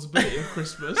responsibility of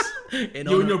Christmas. In You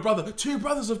honour- and your brother. 2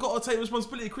 brothers have got to take the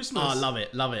responsibility of Christmas. Oh, I love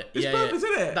it, love it. It's perfect,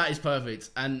 isn't it? That is perfect.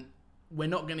 And we're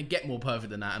not going to get more perfect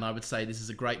than that, and I would say this is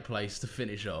a great place to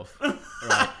finish off.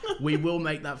 Right. We will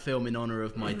make that film in honour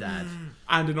of my dad.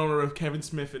 And in honour of Kevin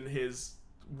Smith and his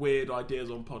weird ideas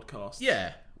on podcasts.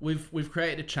 Yeah. we've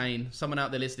created a chain. Someone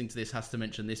out there listening to this has to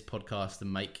mention this podcast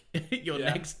and make your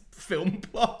Yeah. next film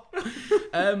plot.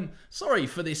 Sorry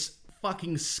for this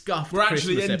fucking scuffed We're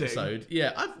actually Christmas ending. episode.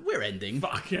 Yeah, we're ending.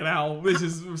 Fucking hell, this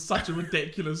is such a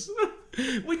ridiculous.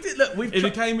 We did look. If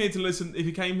you came here to listen, if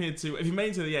you made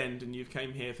it to the end and you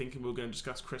came here thinking we were going to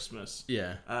discuss Christmas,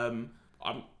 Yeah.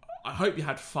 I hope you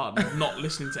had fun not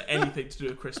listening to anything to do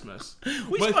with Christmas.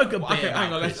 We spoke a bit Okay, about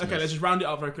hang on. Christmas. Let's just round it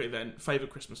up very quickly then. Favorite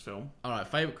Christmas film? All right,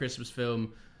 favorite Christmas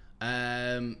film.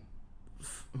 Let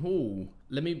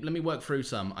me work through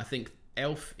some. I think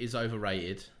Elf is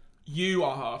overrated. You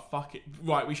are fucking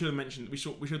right. We should have mentioned. We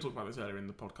should have talked about this earlier in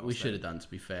the podcast. We should have done, to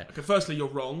be fair. Okay, firstly, you're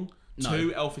wrong. No.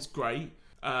 2, Elf is great.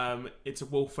 It's a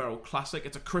Will Ferrell classic.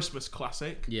 It's a Christmas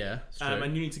classic. Yeah, it's true.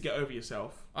 And you need to get over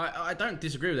yourself. I don't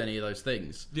disagree with any of those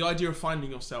things. The idea of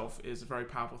finding yourself is a very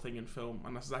powerful thing in film,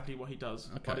 and that's exactly what he does.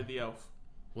 Okay. Buddy the Elf.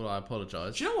 Well, I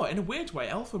apologise. Do you know what? In a weird way,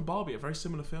 Elf and Barbie are very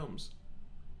similar films,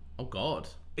 Oh, God.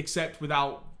 except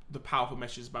without the powerful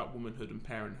messages about womanhood and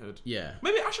parenthood. Yeah.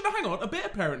 Maybe actually, no, hang on, a bit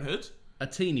of parenthood. A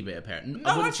teeny bit of parent.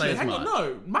 I No, wouldn't actually, say as hang much. on,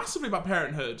 no, massively about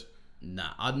parenthood.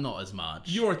 Nah, I'm not as much.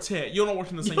 You're a tit. You're not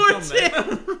watching the same You're a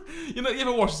film then. You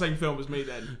never watch the same film as me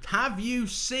then. Have you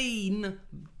seen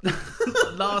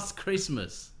Last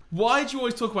Christmas? Why do you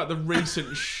always talk about the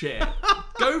recent shit?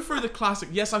 Go through the classic.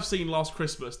 Yes, I've seen Last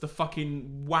Christmas, the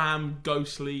fucking wham,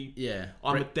 ghostly, Yeah.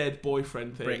 I'm a dead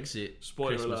boyfriend thing. Brexit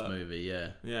Spoiler Christmas alert. movie,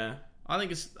 yeah. Yeah. I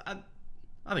think it's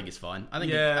fine. I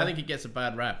think Yeah. I think it gets a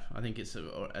bad rap. I think it's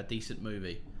a decent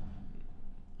movie.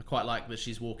 I quite like that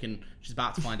she's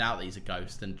about to find out that he's a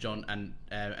ghost, and John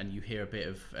and you hear a bit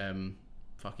of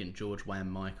fucking George Wham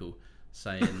Michael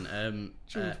saying,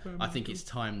 I think it's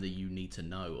time that you need to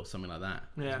know, or something like that.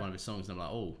 Yeah. It's one of his songs, and I'm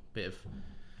like, oh, bit of.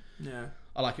 Yeah.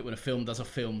 I like it when a film does a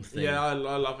film thing. Yeah, I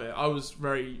love it. I was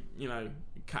very,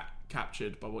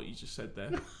 captured by what you just said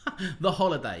there. The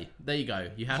Holiday. There you go.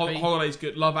 You happy? Holiday's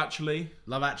good. Love Actually.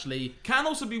 Love Actually. Can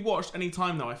also be watched any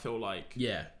time though, I feel like.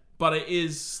 Yeah. But it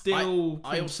is still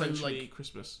I also quintessentially like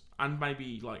Christmas. And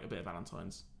maybe like a bit of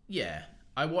Valentine's. Yeah,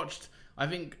 I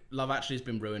think Love Actually has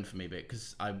been ruined for me a bit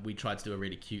because we tried to do a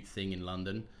really cute thing in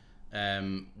London,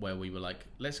 where we were like,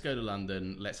 let's go to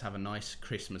London, let's have a nice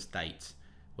Christmas date,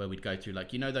 where we'd go to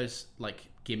those like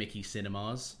gimmicky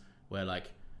cinemas where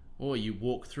like, oh, you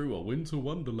walk through a winter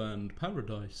wonderland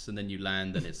paradise, and then you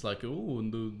land and it's like, oh,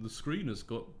 and the screen has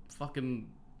got fucking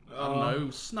I don't know,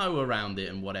 snow around it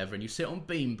and whatever, and you sit on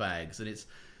beanbags and it's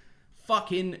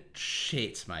fucking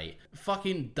shit, mate.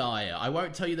 Fucking dire. I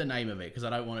won't tell you the name of it because I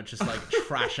don't want to just like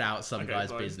trash out some Okay, guy's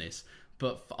fine. business.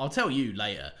 But I'll tell you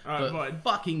later. Alright, but fine.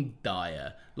 fucking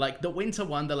dire. Like the Winter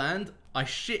Wonderland, I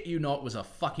shit you not, was a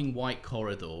fucking white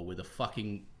corridor with a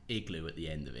fucking igloo at the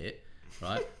end of it.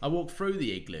 Right? I walk through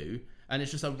the igloo and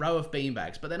it's just a row of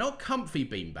beanbags, but they're not comfy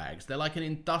beanbags. They're like an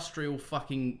industrial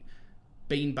fucking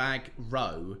beanbag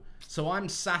row. So I'm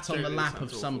sat on Dude, the it lap of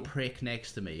sounds some awful. prick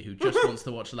next to me who just wants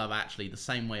to watch Love Actually the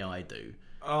same way I do.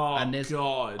 Oh, And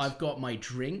God. I've got my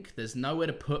drink. There's nowhere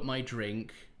to put my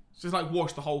drink. So it's like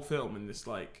watch the whole film in this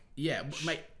like... Yeah,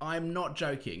 mate, I'm not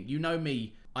joking. You know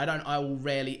me. In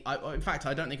fact,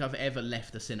 I don't think I've ever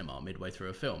left a cinema midway through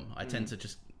a film. I tend to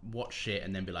just watch shit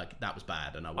and then be like, that was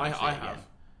bad, and I won't see it I again. have.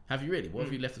 Have you really? What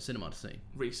have you left the cinema to see?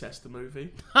 Recess the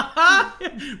movie.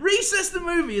 Recess the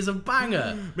movie is a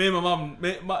banger. Me and my mum.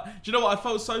 Do you know what? I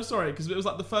felt so sorry because it was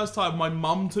like the first time my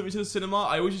mum took me to the cinema.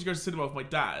 I always used to go to the cinema with my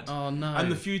dad. Oh, no. And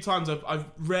the few times I've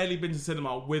rarely been to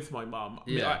cinema with my mum.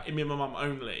 Yeah. Me and my mum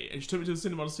only. And she took me to the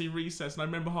cinema to see Recess. And I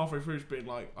remember halfway through just being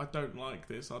like, I don't like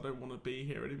this. I don't want to be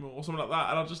here anymore, or something like that.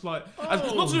 And I was just like, not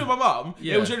to do with my mum.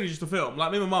 Yeah. It was generally just a film.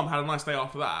 Like me and my mum had a nice day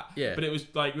after that. Yeah. But it was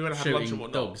like we went to have lunch Shooting and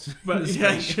whatnot. dogs. But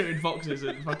yeah, shooting foxes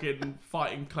and fucking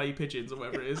fighting clay pigeons or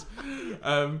whatever it is.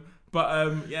 Yeah,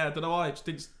 I don't know why. It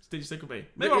just didn't stick with me.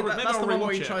 Maybe That's I'll the one where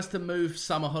rewatch he it. tries to move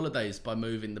summer holidays by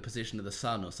moving the position of the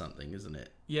sun or something, isn't it?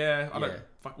 Yeah, I don't.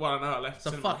 Yeah. Well, I know I left. It's a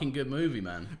cinema. fucking good movie,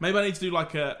 man. Maybe I need to do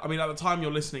like a. I mean, at the time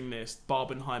you're listening this,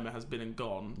 Barbenheimer has been and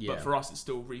gone. Yeah. But for us, it's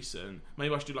still recent.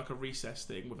 Maybe I should do like a Recess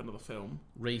thing with another film.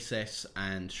 Recess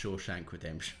and Shawshank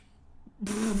Redemption.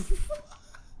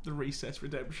 The Recess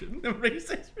Redemption.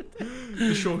 Recess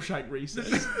The Shawshank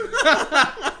Recess.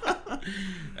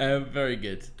 Very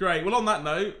good. Great. Well, on that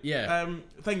note, Yeah.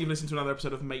 thank you for listening to another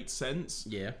episode of Made Sense.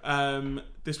 Yeah.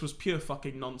 This was pure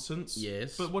fucking nonsense.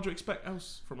 Yes. But what do you expect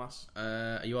else from us?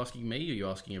 Are you asking me or are you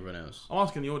asking everyone else? I'm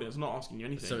asking the audience. I'm not asking you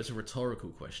anything. So it's a rhetorical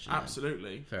question. then.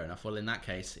 Absolutely. Fair enough. Well, in that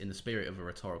case, in the spirit of a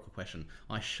rhetorical question,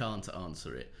 I shan't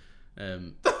answer it.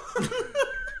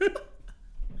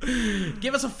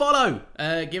 Give us a follow.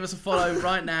 Give us a follow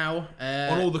right now.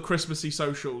 On all the Christmassy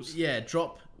socials. Yeah,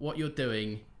 drop what you're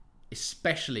doing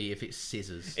especially if it's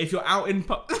scissors. If you're out in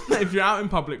if you're out in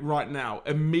public right now,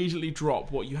 immediately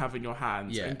drop what you have in your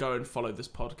hands Yeah. and go and follow this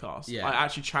podcast. Yeah. I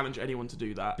actually challenge anyone to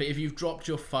do that. But if you've dropped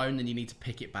your phone, then you need to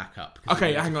pick it back up. 'cause Okay,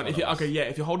 you need hang to on. If follow us.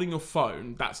 if you're holding your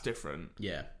phone, that's different.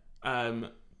 Yeah.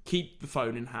 Keep the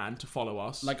phone in hand to follow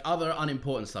us. Like other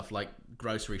unimportant stuff like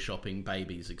grocery shopping,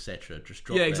 babies, etc. Just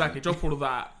drop yeah, them. exactly. Drop all of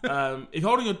that. If you're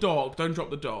holding a dog, don't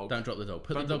drop the dog. Don't drop the dog.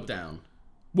 Put the dog down.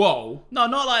 Whoa. No,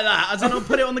 not like that. I don't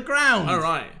put it on the ground. All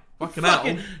right. Fucking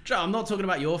hell. Joe, I'm not talking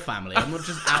about your family. I'm not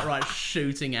just outright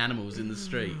shooting animals in the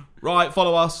street. Right,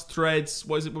 follow us. Threads.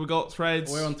 What is it we got?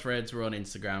 Threads. We're on Threads, we're on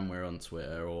Instagram, we're on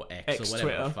Twitter or X X, or whatever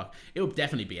Twitter. the fuck. It'll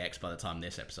definitely be X by the time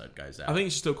this episode goes out. I think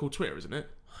it's still called Twitter, isn't it?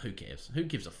 Who gives? Who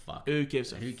gives a fuck? Who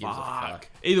gives a Who fuck? gives a fuck?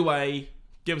 Either way,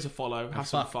 give us a follow. Have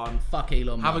some fun. Fuck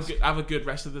Elon Musk. Have a good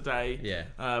rest of the day.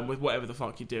 Yeah. With whatever the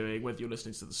fuck you're doing, whether you're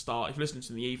listening to the start, if you're listening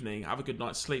to the evening, have a good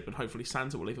night's sleep, and hopefully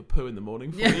Santa will leave a poo in the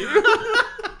morning for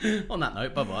you. On that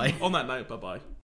note, bye-bye. On that note, bye bye.